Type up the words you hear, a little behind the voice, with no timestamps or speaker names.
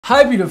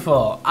Hi,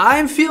 beautiful.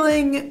 I'm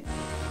feeling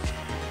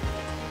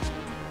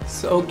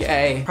so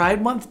gay.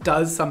 Pride Month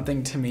does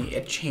something to me.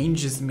 It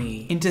changes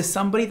me into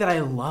somebody that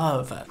I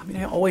love. I mean,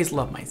 I always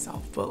love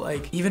myself, but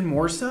like even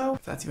more so,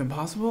 if that's even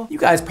possible. You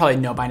guys probably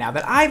know by now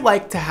that I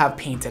like to have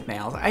painted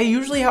nails. I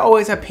usually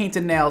always have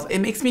painted nails. It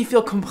makes me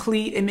feel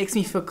complete. It makes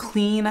me feel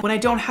clean. When I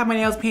don't have my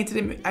nails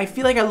painted, I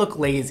feel like I look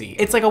lazy.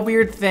 It's like a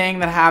weird thing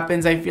that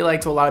happens, I feel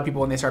like, to a lot of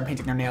people when they start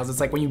painting their nails. It's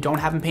like when you don't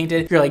have them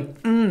painted, you're like,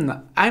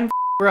 I'm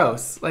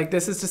gross. Like,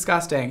 this is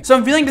disgusting. So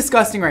I'm feeling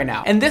disgusting right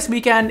now. And this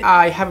weekend,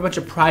 I have a bunch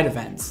of Pride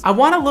events. I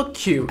want to look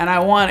cute and I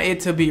want it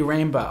to be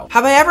rainbow.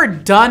 Have I ever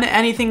done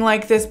anything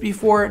like this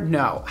before?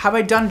 No. Have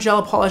I done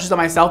gel polishes on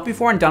myself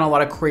before and done a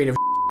lot of creative?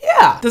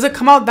 Yeah. Does it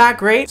come out that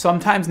great?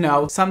 Sometimes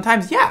no,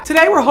 sometimes yeah.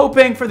 Today we're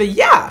hoping for the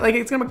yeah, like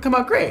it's gonna come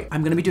out great.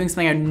 I'm gonna be doing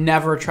something I've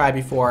never tried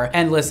before.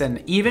 And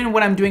listen, even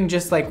when I'm doing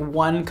just like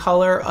one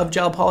color of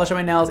gel polish on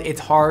my nails, it's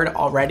hard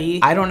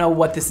already. I don't know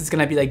what this is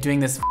gonna be like doing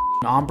this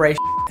ombre,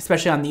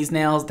 especially on these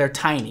nails. They're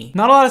tiny.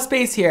 Not a lot of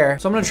space here,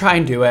 so I'm gonna try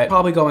and do it.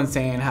 Probably go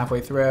insane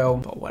halfway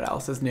through, but what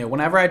else is new?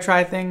 Whenever I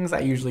try things, I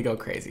usually go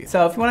crazy.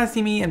 So if you wanna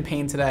see me in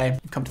pain today,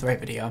 come to the right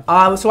video.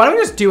 So why don't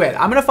we just do it?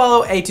 I'm gonna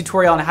follow a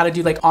tutorial on how to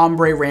do like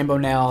ombre rainbow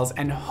nails,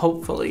 and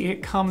hopefully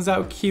it comes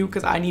out cute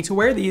because I need to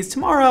wear these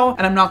tomorrow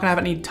and I'm not gonna have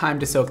any time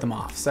to soak them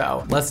off.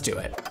 So let's do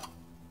it.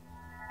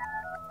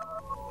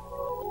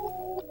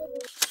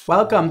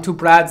 Welcome to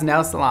Brad's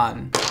Nail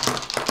Salon.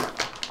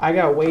 I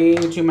got way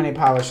too many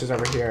polishes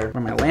over here.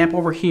 My lamp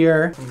over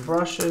here,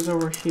 brushes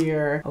over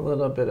here, a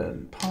little bit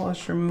of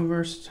polish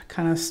removers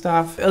kind of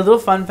stuff. A little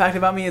fun fact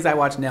about me is I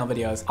watch nail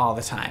videos all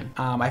the time.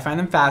 I find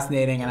them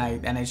fascinating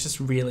and it's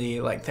just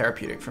really like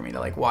therapeutic for me to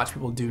like watch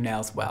people do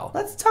nails well.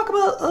 Let's talk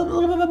about a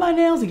little bit about my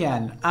nails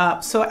again.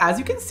 So as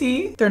you can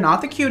see, they're not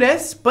the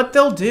cutest, but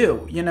they'll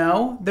do, you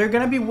know? They're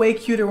gonna be way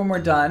cuter when we're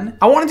done.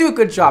 I wanna do a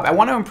good job. I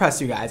wanna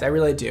impress you guys, I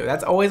really do.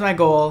 That's always my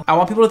goal. I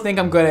want people to think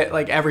I'm good at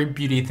like every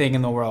beauty thing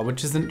in the world,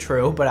 which isn't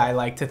true, but I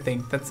like to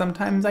think that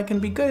sometimes I can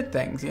be good at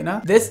things, you know?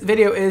 This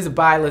video is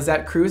by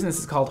Lizette Cruz, and this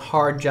is called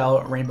Hard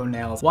Gel Rainbow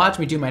Nails. Watch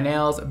me do my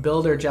nails,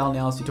 builder gel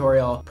nails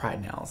tutorial, Pride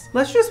Nails.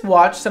 Let's just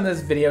watch some of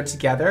this video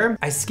together.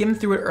 I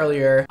skimmed through it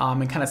earlier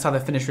and kind of saw the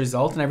finished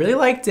result, and I really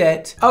liked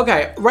it.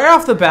 Okay, right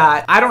off the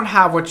bat, I don't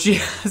have what she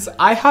has.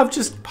 I have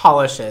just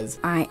polishes.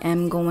 I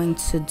am going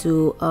to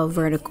do a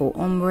vertical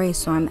ombre,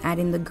 so I'm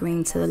adding the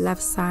green to the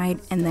left side,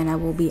 and then I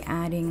will be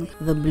adding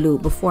the blue.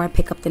 Before I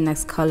pick up the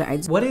next color,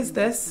 What is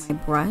this? My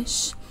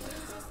brush.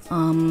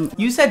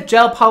 You said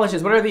gel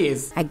polishes. What are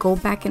these? I go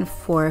back and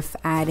forth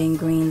adding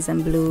greens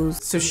and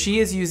blues. So she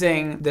is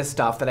using this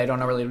stuff that I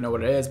don't really know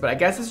what it is, but I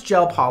guess it's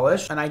gel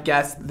polish, and I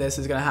guess this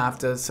is gonna have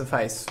to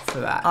suffice for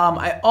that.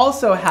 I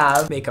also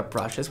have makeup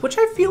brushes, which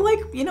I feel like,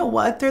 you know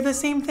what? They're the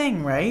same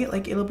thing, right?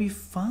 Like, it'll be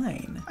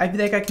fine. I feel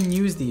like I can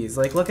use these.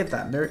 Like, look at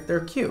them.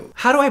 They're cute.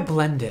 How do I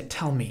blend it?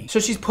 Tell me. So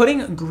she's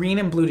putting green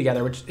and blue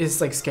together, which is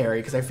like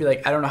scary because I feel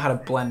like I don't know how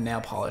to blend nail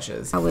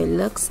polishes. How it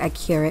looks, I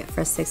cure it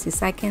for 60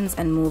 seconds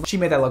and move. She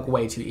made that look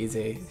way too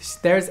easy.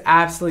 There's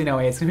absolutely no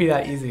way it's gonna be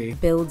that easy.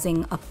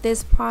 Building up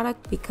this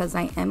product because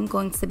I am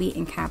going to be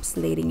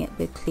encapsulating it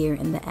with clear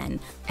in the end,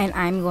 and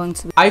I'm going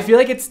to. I feel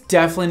like it's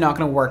definitely not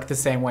gonna work the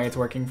same way it's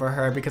working for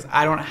her because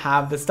I don't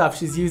have the stuff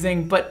she's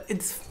using, but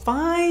it's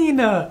fine.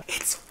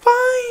 It's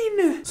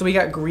fine. So we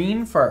got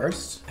green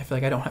first. I feel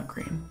like I don't have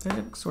green. There's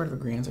like sort of a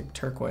green, it's like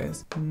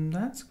turquoise.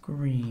 That's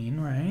green,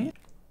 right?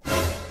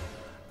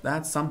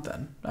 That's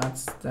something.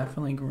 That's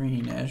definitely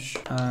greenish.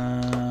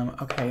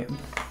 Okay,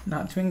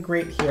 not doing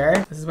great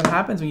here. This is what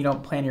happens when you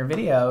don't plan your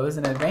videos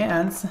in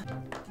advance.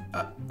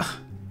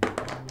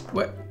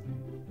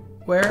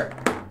 Where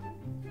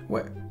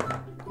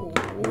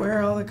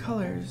are all the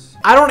colors?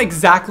 I don't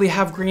exactly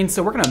have green,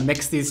 so we're gonna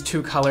mix these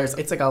two colors.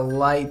 It's like a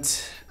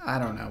light, I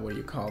don't know, what do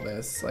you call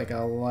this? Like a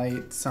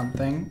light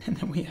something, and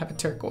then we have a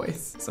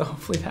turquoise. So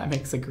hopefully that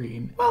makes a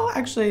green. Well,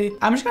 actually,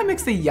 I'm just gonna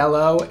mix the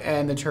yellow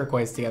and the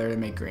turquoise together to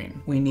make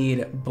green. We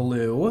need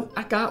blue.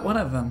 I got one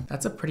of them.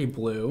 That's a pretty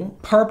blue.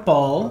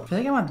 Purple. I feel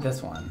like I want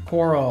this one.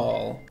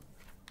 Coral.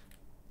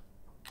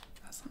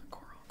 That's not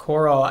coral.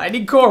 Coral, I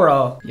need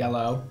coral.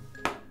 Yellow.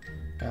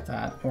 Got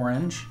that.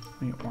 Orange.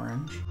 We need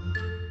orange.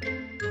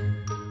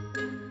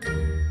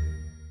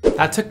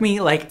 That took me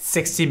like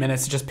 60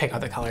 minutes to just pick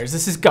out the colors.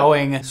 This is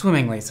going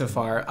swimmingly so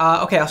far.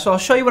 Okay, so I'll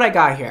show you what I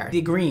got here.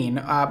 The green,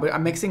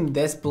 I'm mixing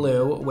this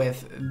blue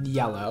with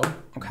yellow,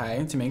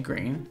 okay, to make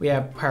green. We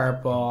have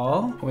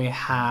purple, we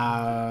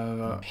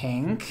have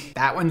pink.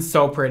 That one's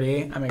so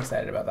pretty. I'm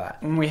excited about that.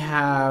 And we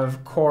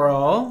have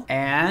coral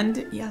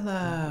and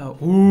yellow.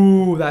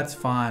 Ooh, that's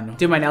fun.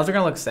 Dude, my nails are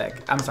gonna look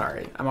sick. I'm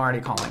sorry, I'm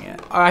already calling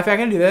it. All right, if I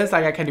can do this,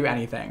 like I can do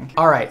anything.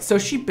 All right, so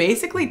she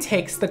basically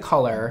takes the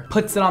color,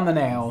 puts it on the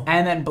nail,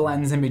 and then blends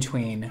in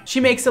between.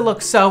 She makes it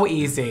look so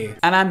easy,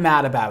 and I'm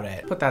mad about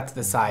it. Put that to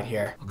the side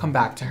here. I'll come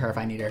back to her if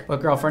I need her.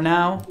 But girl, for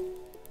now,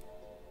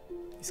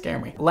 you scare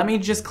me. Let me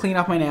just clean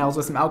off my nails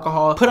with some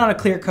alcohol, put on a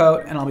clear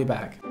coat, and I'll be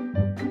back.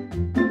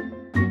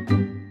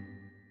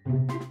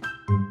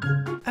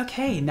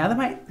 Okay, now that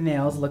my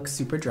nails look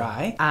super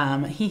dry, I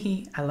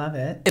love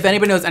it. If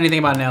anybody knows anything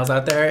about nails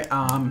out there,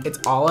 it's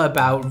all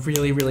about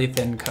really, really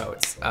thin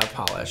coats of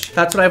polish.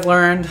 That's what I've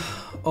learned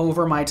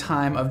over my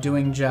time of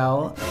doing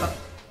gel.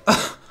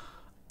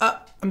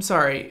 I'm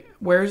sorry,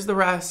 where's the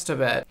rest of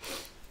it?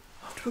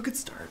 Off to a good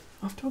start.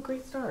 Off to a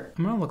great start.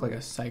 I'm gonna look like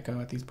a psycho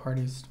at these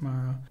parties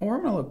tomorrow. Or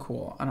I'm gonna look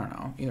cool. I don't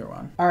know, either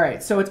one. All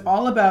right, so it's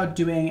all about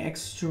doing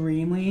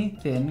extremely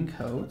thin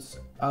coats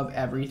of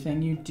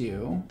everything you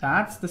do.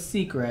 That's the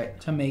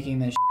secret to making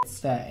this shit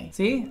stay.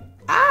 See?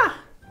 Ah!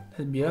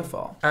 That's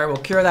beautiful. All right, we'll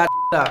cure that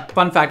up.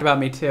 Fun fact about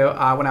me too,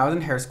 when I was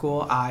in hair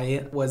school,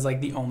 I was like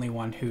the only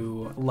one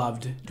who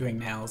loved doing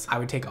nails. I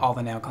would take all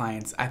the nail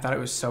clients. I thought it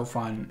was so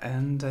fun,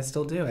 and I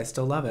still do. I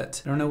still love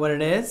it. I don't know what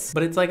it is,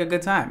 but it's like a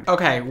good time.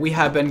 Okay, we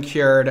have been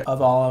cured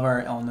of all of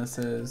our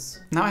illnesses.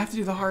 Now I have to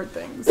do the hard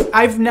things.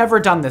 I've never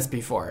done this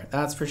before,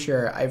 that's for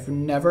sure. I've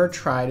never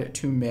tried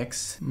to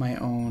mix my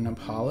own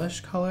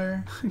polish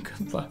color.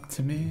 Good luck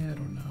to me, I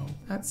don't know.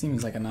 That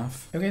seems like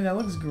enough. Okay, that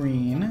looks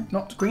green.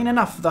 Not green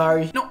enough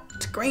though.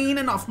 Not green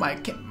enough, my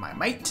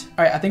mate.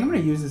 All right, I think I'm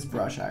gonna use this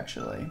brush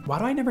actually. Why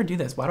do I never do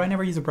this? Why do I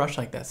never use a brush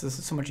like this? This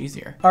is so much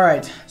easier. All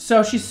right,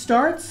 so she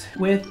starts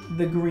with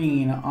the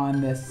green on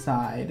this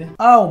side.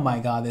 Oh my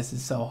God, this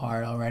is so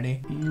hard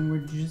already. And we're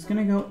just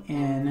gonna go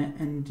in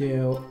and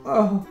do,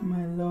 oh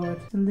my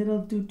Lord, a little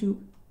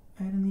doo-doo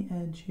right on the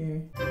edge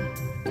here.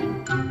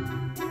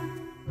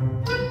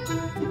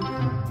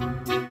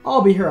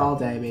 I'll be here all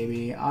day,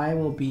 baby. I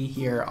will be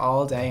here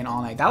all day and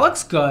all night. That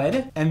looks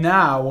good. And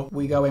now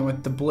we go in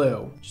with the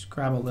blue. Just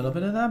grab a little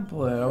bit of that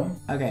blue.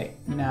 Okay,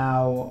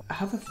 now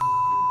how the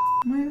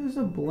am I supposed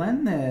to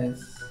blend this?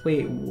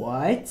 Wait,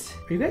 what?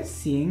 Are you guys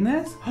seeing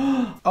this?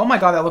 Oh my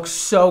God, that looks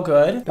so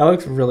good. That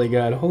looks really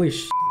good. Holy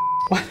sh.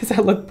 Why does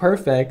that look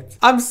perfect?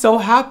 I'm so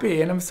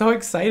happy and I'm so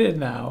excited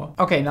now.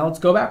 Okay, now let's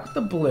go back with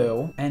the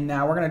blue. And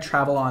now we're gonna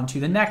travel on to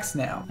the next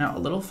nail. Now, a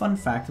little fun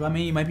fact about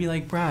me, you might be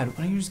like, Brad,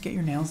 why don't you just get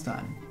your nails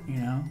done? You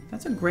know,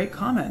 that's a great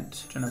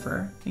comment,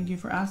 Jennifer. Thank you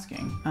for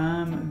asking.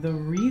 The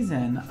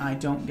reason I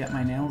don't get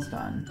my nails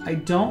done, I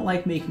don't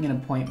like making an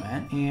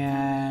appointment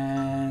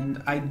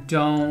and I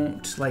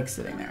don't like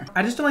sitting there.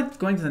 I just don't like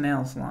going to the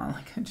nail salon.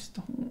 Like, I just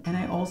don't. And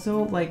I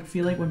also like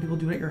feel like when people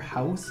do it at your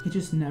house, it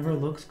just never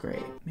looks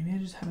great. Maybe I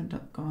just haven't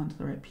gone to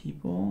the right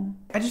people.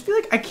 I just feel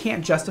like I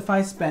can't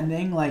justify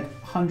spending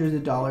like hundreds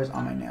of dollars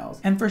on my nails.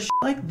 And for shit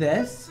like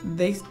this,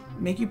 they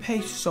make you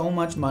pay so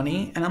much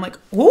money and I'm like,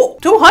 whoa,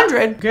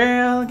 200?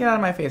 Girl, get out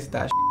of my face with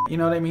that shit. You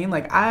know what I mean?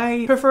 Like,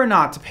 I prefer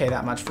not to pay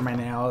that much for my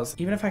nails.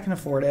 Even if I can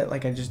afford it,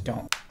 like, I just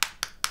don't.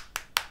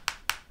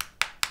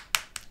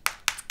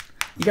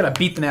 You gotta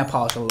beat the nail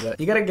polish a little bit.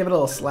 You gotta give it a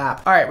little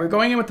slap. All right, we're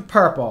going in with the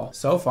purple.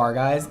 So far,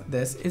 guys,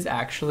 this is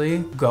actually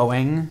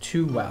going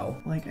too well.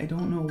 Like, I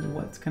don't know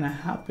what's gonna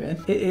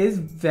happen. It is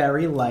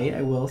very light,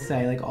 I will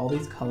say. Like, all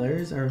these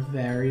colors are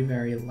very,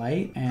 very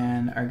light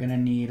and are gonna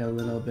need a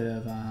little bit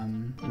of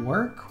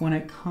work when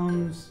it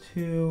comes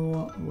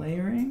to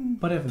layering.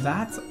 But if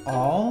that's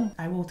all,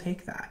 I will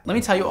take that. Let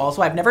me tell you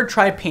also, I've never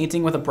tried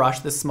painting with a brush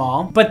this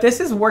small, but this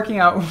is working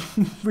out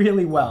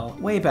really well.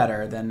 Way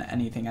better than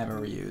anything I've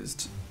ever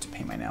used to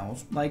paint my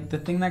nails. Like the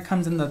thing that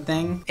comes in the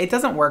thing, it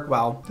doesn't work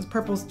well. This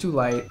purple's too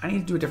light. I need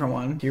to do a different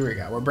one. Here we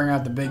go. We're bringing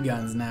out the big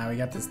guns now. We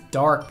got this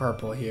dark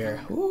purple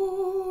here.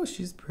 Ooh,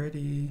 she's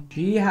pretty.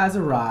 She has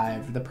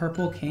arrived. The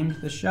purple came to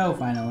the show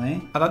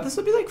finally. I thought this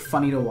would be like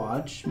funny to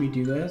watch me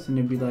do this and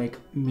it'd be like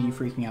me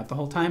freaking out the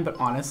whole time. But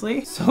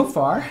honestly, so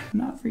far, I'm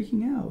not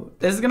freaking out.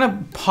 This is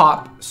gonna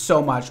pop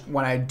so much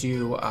when I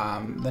do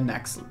the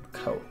next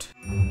coat.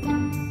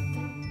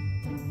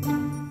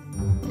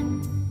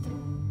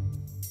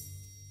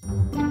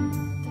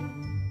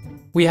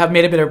 We have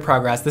made a bit of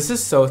progress. This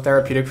is so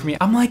therapeutic for me.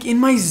 I'm like in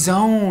my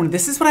zone.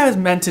 This is what I was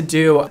meant to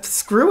do.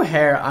 Screw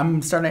hair. I'm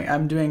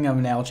doing a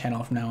nail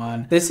channel from now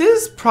on. This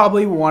is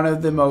probably one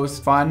of the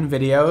most fun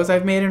videos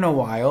I've made in a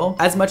while.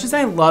 As much as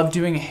I love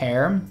doing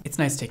hair, it's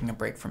nice taking a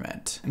break from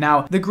it.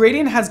 Now, the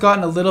gradient has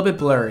gotten a little bit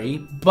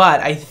blurry, but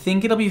I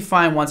think it'll be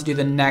fine once I do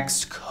the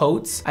next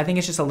coats. I think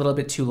it's just a little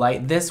bit too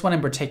light. This one in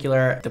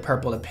particular, the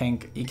purple to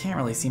pink, you can't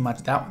really see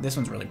much. This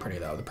one's really pretty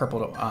though. The purple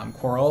to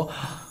coral.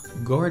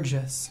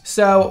 Gorgeous.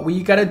 So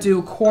we gotta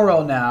do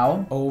coral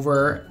now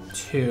over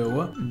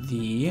to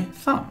the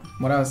thumb.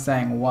 What I was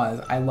saying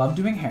was I love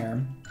doing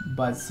hair,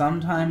 but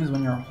sometimes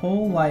when your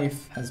whole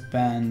life has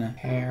been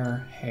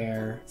hair,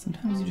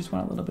 sometimes you just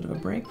want a little bit of a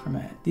break from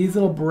it. These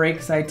little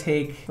breaks I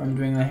take from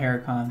doing the hair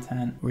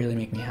content really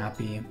make me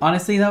happy.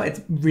 Honestly though,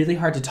 it's really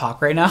hard to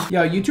talk right now.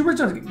 Yo,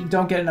 YouTubers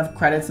don't get enough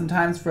credit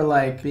sometimes for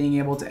like being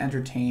able to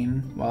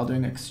entertain while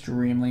doing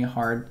extremely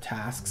hard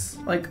tasks.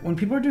 Like when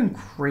people are doing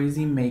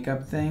crazy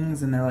makeup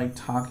things and they're like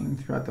talking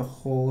throughout the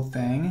whole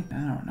thing, I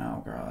don't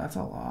know, girl, that's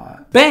a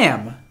lot.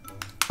 Bam!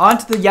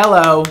 Onto the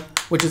yellow,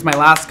 which is my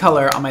last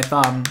color on my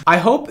thumb. I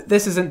hope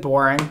this isn't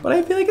boring, but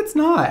I feel like it's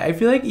not. I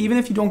feel like even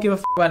if you don't give a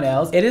f about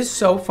nails, it is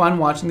so fun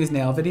watching these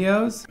nail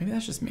videos. Maybe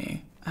that's just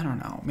me. I don't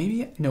know.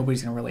 Maybe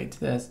nobody's gonna relate to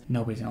this.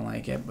 Nobody's gonna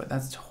like it, but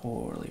that's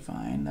totally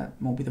fine. That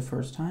won't be the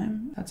first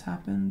time that's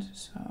happened,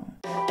 so.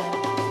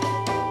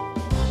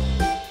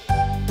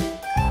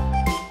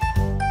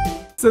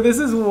 So this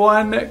is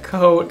one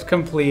coat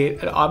complete.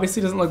 It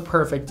obviously doesn't look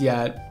perfect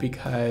yet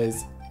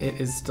because it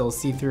is still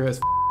see-through as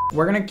f.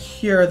 We're gonna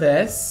cure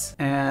this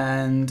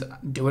and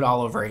do it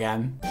all over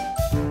again.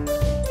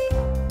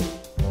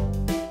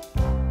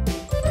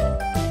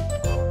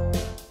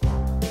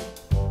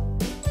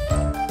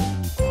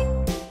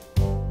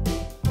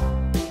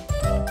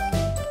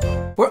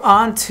 We're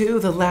on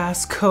to the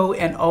last coat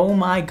and oh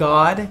my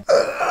God.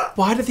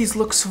 Why do these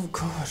look so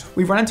good?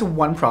 We've run into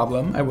one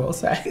problem, I will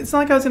say. It's not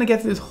like I was gonna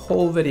get through this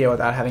whole video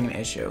without having an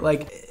issue.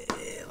 Like,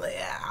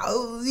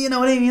 you know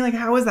what I mean? Like,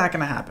 how is that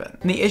gonna happen?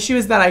 And the issue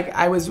is that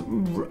I was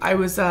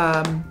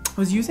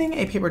using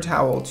a paper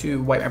towel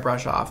to wipe my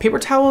brush off. Paper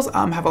towels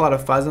have a lot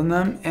of fuzz on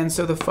them, and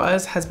so the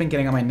fuzz has been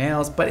getting on my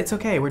nails, but it's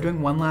okay. We're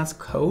doing one last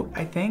coat,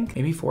 I think.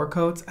 Maybe 4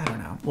 coats, I don't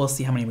know. We'll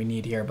see how many we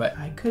need here, but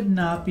I could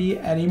not be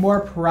any more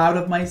proud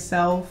of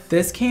myself.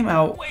 This came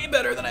out way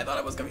better than I thought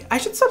it was gonna be. I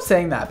should stop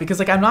saying that because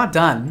like I'm not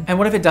done. And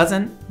what if it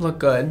doesn't look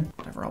good?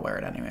 Whatever, I'll wear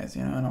it anyways,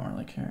 you know, I don't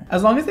really care.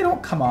 As long as they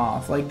don't come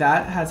off, like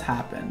that has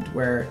happened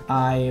where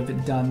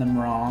I've done them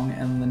wrong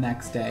and the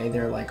next day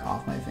they're like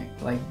off my finger,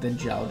 like the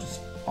gel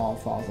just all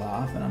falls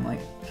off and I'm like,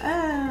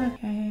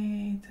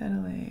 okay,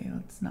 totally,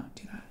 let's not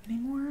do that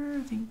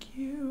anymore, thank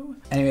you.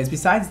 Anyways,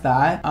 besides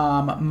that,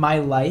 my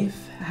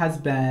life has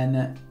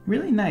been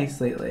really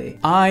nice lately.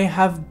 I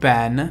have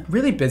been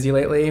really busy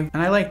lately and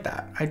I like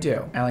that, I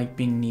do. I like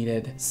being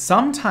needed.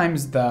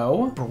 Sometimes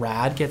though,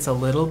 Brad gets a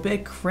little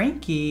bit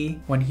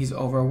cranky when he's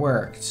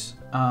overworked.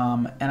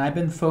 And I've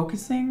been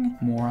focusing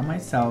more on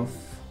myself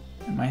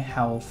and my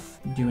health,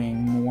 doing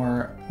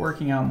more,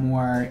 working out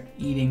more,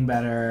 eating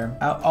better.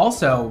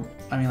 Also,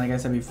 I mean, like I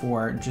said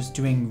before, just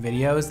doing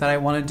videos that I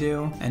want to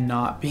do and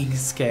not being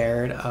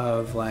scared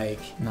of like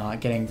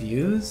not getting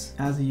views.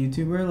 As a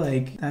YouTuber,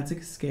 like that's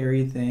a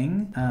scary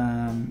thing.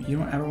 You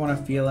don't ever want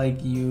to feel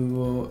like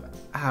you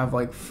have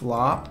like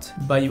flopped,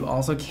 but you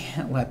also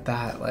can't let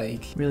that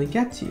like really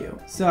get to you.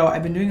 So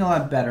I've been doing a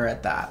lot better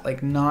at that,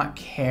 like not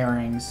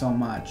caring so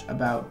much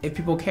about if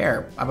people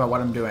care about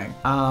what I'm doing,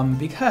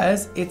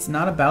 because it's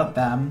not about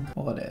them.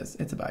 Well, it is,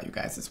 it's about you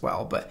guys as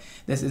well, but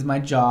this is my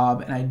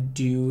job and I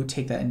do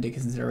take that into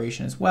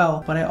consideration as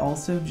well, but I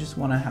also just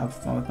want to have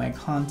fun with my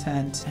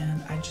content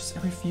and I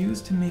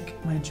refuse to make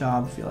my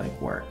job feel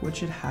like work,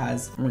 which it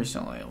has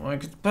recently,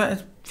 like, but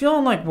it's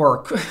feeling like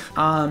work.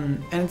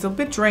 And it's a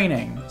bit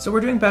draining. So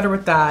we're doing better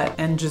with that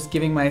and just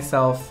giving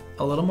myself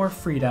a little more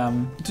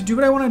freedom to do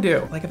what I want to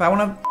do. Like if I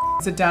want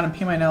to sit down and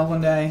paint my nails one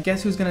day,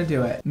 guess who's gonna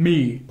do it?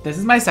 Me. This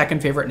is my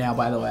second favorite nail,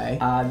 by the way.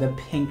 The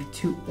pink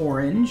to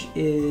orange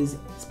is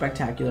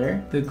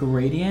spectacular. The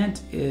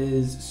gradient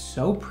is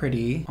so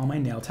pretty. All my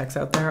nail techs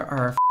out there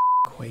are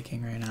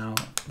quaking right now.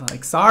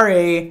 Like,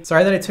 sorry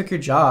that I took your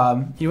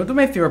job. You know what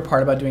my favorite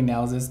part about doing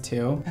nails is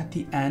too? At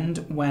the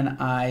end when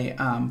I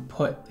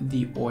put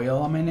the oil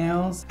on my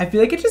nails, I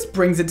feel like it just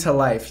brings it to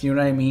life, you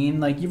know what I mean?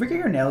 Like you ever get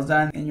your nails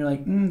done and you're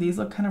like, these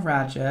look kind of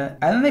ratchet.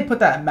 And then they put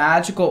that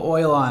magical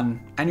oil on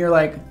and you're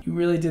like, you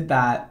really did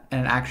that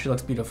and it actually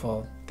looks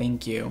beautiful.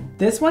 Thank you.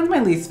 This one's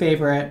my least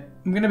favorite.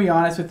 I'm gonna be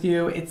honest with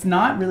you. It's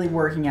not really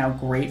working out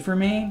great for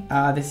me.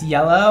 This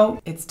yellow,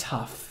 it's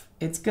tough.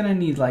 It's gonna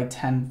need like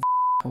 10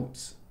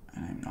 coats,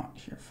 and I'm not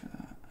here for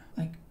that.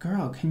 Like,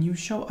 girl, can you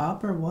show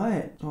up or what?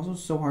 It's also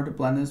so hard to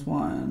blend this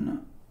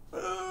one.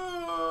 All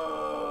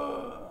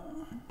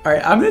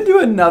right, I'm gonna do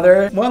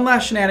one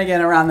last shenanigan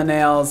around the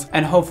nails,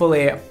 and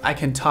hopefully I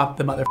can top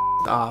the mother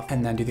off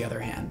and then do the other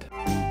hand.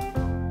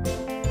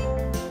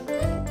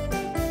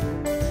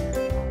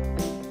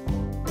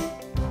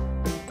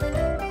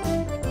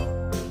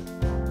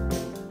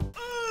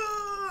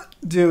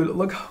 Dude,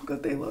 look how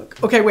good they look.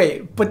 Okay,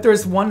 wait, but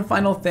there's one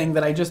final thing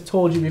that I just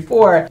told you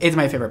before. It's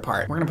my favorite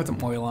part. We're gonna put some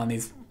oil on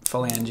these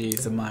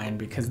phalanges of mine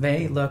because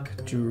they look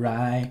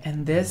dry.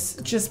 And this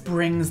just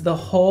brings the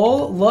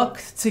whole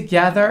look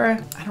together.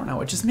 I don't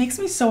know, it just makes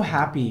me so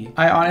happy.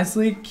 I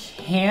honestly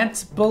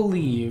can't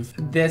believe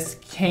this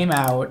came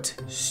out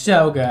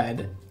so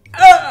good.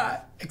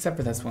 Except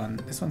for this one.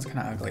 This one's kind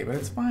of ugly, but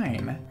it's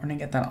fine. We're gonna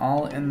get that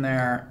all in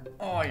there.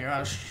 Oh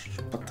yes,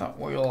 put the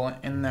oil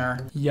in there.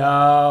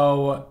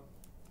 Yo.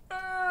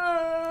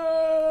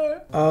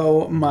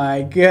 Oh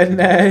my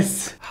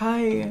goodness.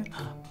 Hi.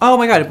 Oh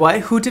my God,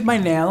 what? Who did my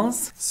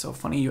nails? So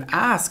funny you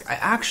ask. I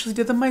actually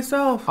did them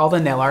myself. All the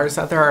nail artists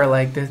out there are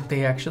like,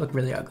 they actually look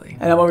really ugly.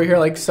 And I'm over here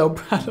like so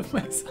proud of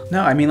myself.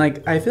 No, I mean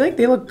like, I feel like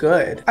they look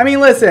good. I mean,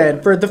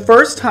 listen, for the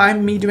first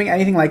time me doing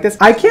anything like this,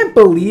 I can't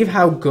believe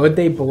how good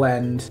they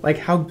blend. Like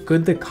how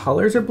good the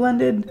colors are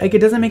blended. Like it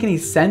doesn't make any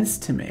sense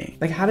to me.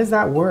 Like how does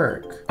that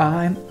work?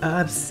 I'm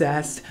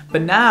obsessed.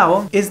 But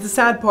now is the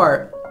sad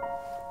part.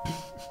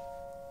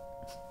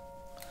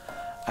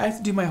 I have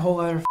to do my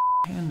whole other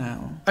hand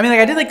now. I mean,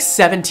 like I did like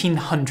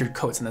 1,700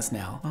 coats in this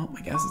nail. Oh,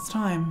 I guess it's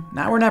time.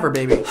 Now or never,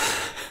 baby.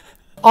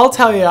 I'll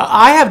tell you,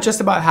 I have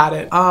just about had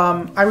it.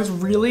 I was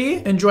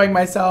really enjoying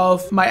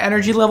myself. My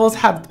energy levels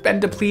have been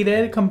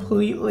depleted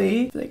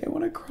completely. I feel like I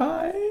want to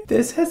cry.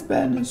 This has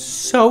been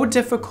so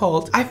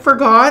difficult. I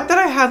forgot that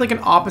I had like an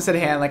opposite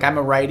hand. Like I'm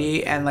a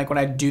righty, and like when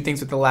I do things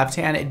with the left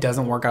hand, it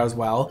doesn't work out as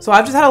well. So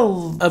I've just had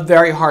a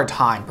very hard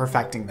time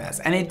perfecting this,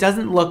 and it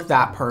doesn't look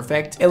that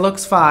perfect. It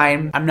looks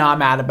fine. I'm not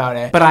mad about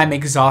it, but I'm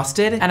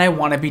exhausted and I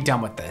want to be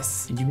done with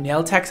this. You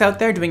nail techs out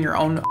there doing your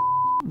own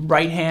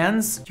right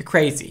hands, you're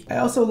crazy. I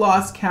also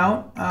lost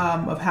count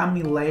of how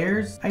many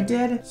layers I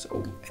did,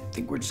 so I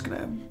think we're just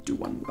gonna do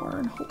one more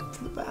and hope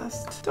for the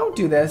best. Don't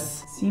do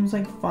this. Seems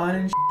like fun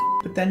and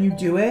but then you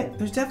do it.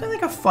 There's definitely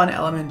like a fun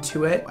element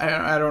to it.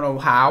 I don't know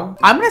how.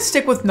 I'm gonna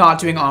stick with not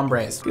doing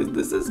ombres because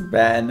this has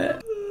been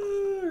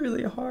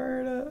really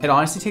hard. It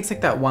honestly takes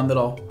like that one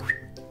little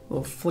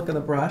flick of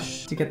the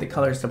brush to get the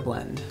colors to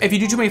blend. If you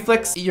do too many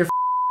flicks, you're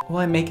will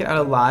I make it out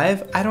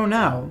alive? I don't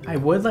know. I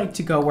would like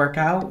to go work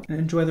out and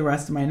enjoy the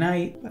rest of my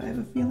night, but I have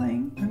a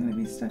feeling I'm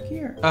gonna be stuck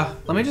here.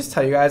 Let me just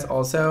tell you guys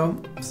also,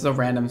 this is a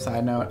random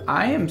side note,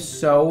 I am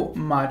so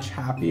much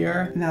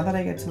happier now that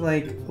I get to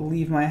like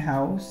leave my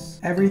house.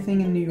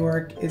 Everything in New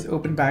York is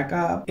open back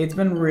up. It's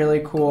been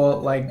really cool,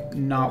 like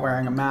not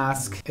wearing a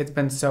mask. It's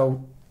been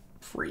so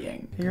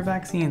freeing. Get your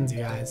vaccines, you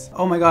guys.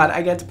 Oh my God,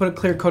 I get to put a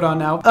clear coat on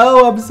now.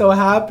 Oh, I'm so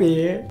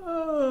happy.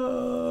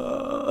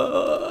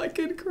 I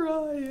could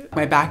cry.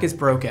 My back is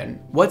broken.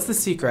 What's the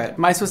secret?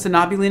 Am I supposed to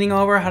not be leaning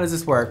over? How does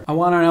this work? I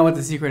wanna know what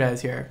the secret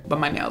is here, but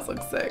my nails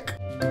look sick.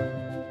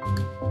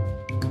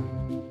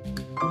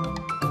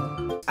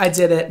 I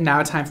did it.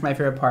 Now time for my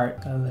favorite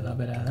part. A little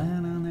bit of that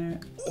on there.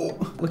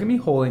 Oh, look at me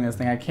holding this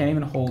thing. I can't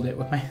even hold it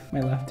with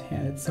my left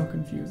hand. It's so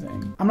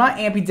confusing. I'm not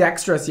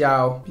ambidextrous,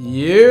 yo.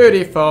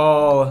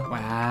 Beautiful.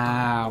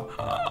 Wow.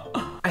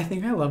 I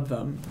think I love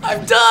them.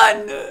 I'm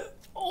done.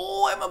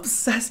 Oh, I'm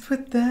obsessed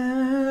with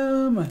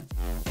them.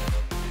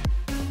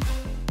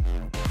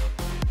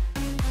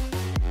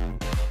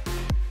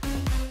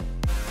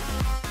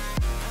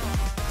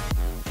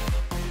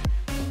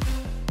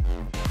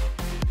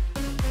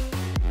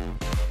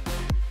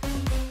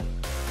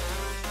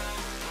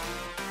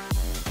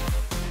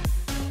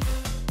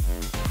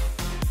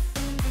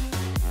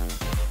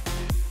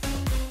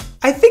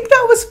 I think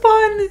that was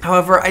fun.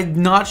 However,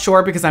 I'm not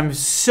sure because I'm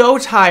so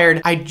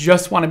tired. I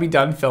just want to be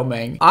done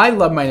filming. I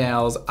love my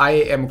nails. I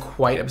am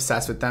quite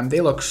obsessed with them. They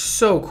look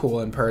so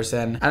cool in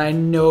person. And I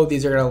know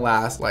these are gonna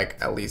last like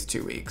at least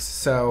 2 weeks.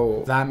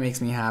 So that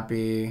makes me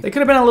happy. They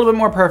could have been a little bit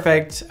more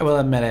perfect, I will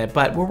admit it,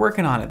 but we're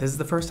working on it. This is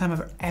the first time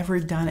I've ever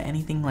done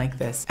anything like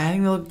this. And I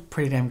think they look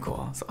pretty damn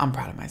cool. So I'm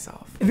proud of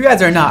myself. If you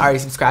guys are not already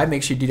subscribed,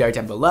 make sure you do that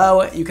down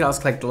below. You can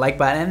also click the like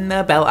button and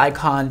the bell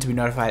icon to be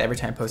notified every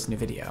time I post a new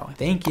video.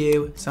 Thank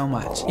you so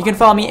much. You can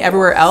follow me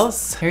everywhere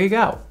else. Here you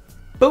go.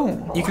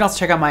 Boom. You can also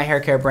check out my hair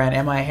care brand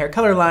and my hair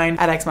color line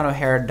at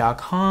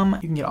xmonohair.com.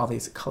 You can get all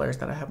these colors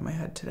that I have in my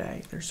head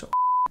today. They're so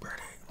pretty.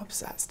 I'm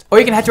obsessed. Or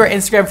you can head to our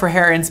Instagram for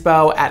hair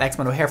inspo at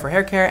xmonohair for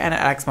hair care and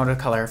at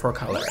xmonocolor for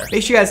color.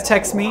 Make sure you guys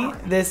text me.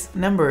 This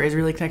number is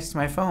really connected to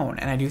my phone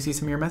and I do see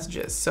some of your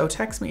messages. So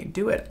text me,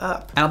 do it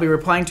up. And I'll be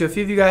replying to a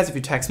few of you guys if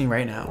you text me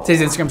right now.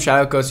 Today's Instagram shout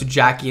out goes to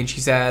Jackie and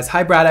she says,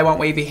 "Hi Brad, I want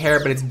wavy hair,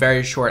 but it's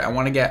very short. I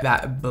want to get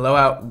that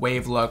blowout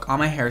wave look on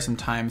my hair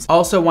sometimes.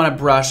 Also want a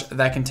brush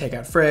that can take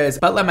out frizz,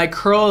 but let my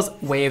curls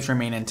waves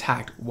remain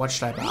intact. What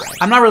should I buy?"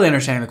 I'm not really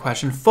understanding the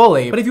question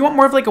fully, but if you want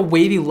more of like a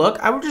wavy look,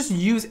 I would just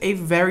use a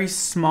very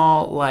small,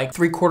 like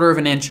 3/4 of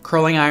an inch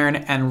curling iron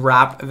and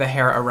wrap the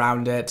hair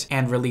around it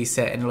and release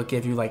it, and it'll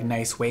give you like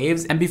nice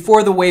waves. And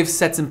before the wave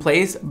sets in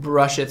place,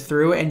 brush it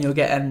through and you'll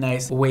get a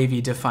nice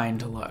wavy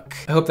defined look.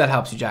 I hope that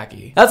helps you,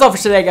 Jackie. That's all for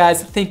today,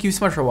 guys. Thank you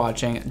so much for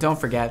watching. Don't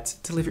forget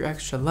to live your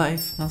extra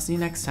life, and I'll see you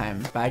next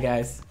time. Bye,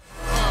 guys.